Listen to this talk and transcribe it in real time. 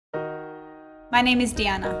My name is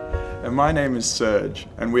Dijana. And my name is Serge,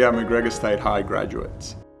 and we are MacGregor State High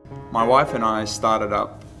graduates. My wife and I started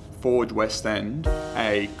up Forge West End,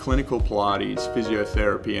 a clinical pilates,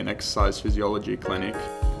 physiotherapy and exercise physiology clinic.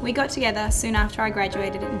 We got together soon after I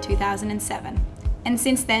graduated in 2007, and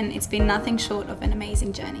since then it's been nothing short of an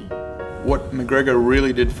amazing journey. What MacGregor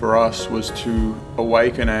really did for us was to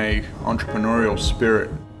awaken an entrepreneurial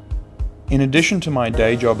spirit. In addition to my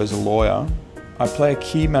day job as a lawyer, I play a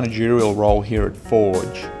key managerial role here at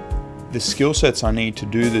Forge. The skill sets I need to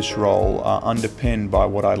do this role are underpinned by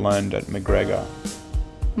what I learned at MacGregor.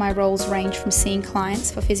 My roles range from seeing clients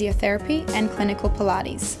for physiotherapy and clinical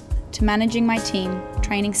pilates, to managing my team,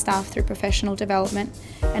 training staff through professional development,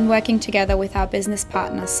 and working together with our business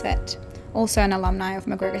partner, Svet, also an alumni of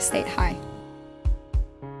MacGregor State High.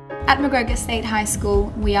 At MacGregor State High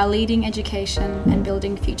School, we are leading education and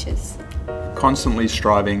building futures. Constantly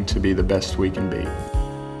striving to be the best we can be.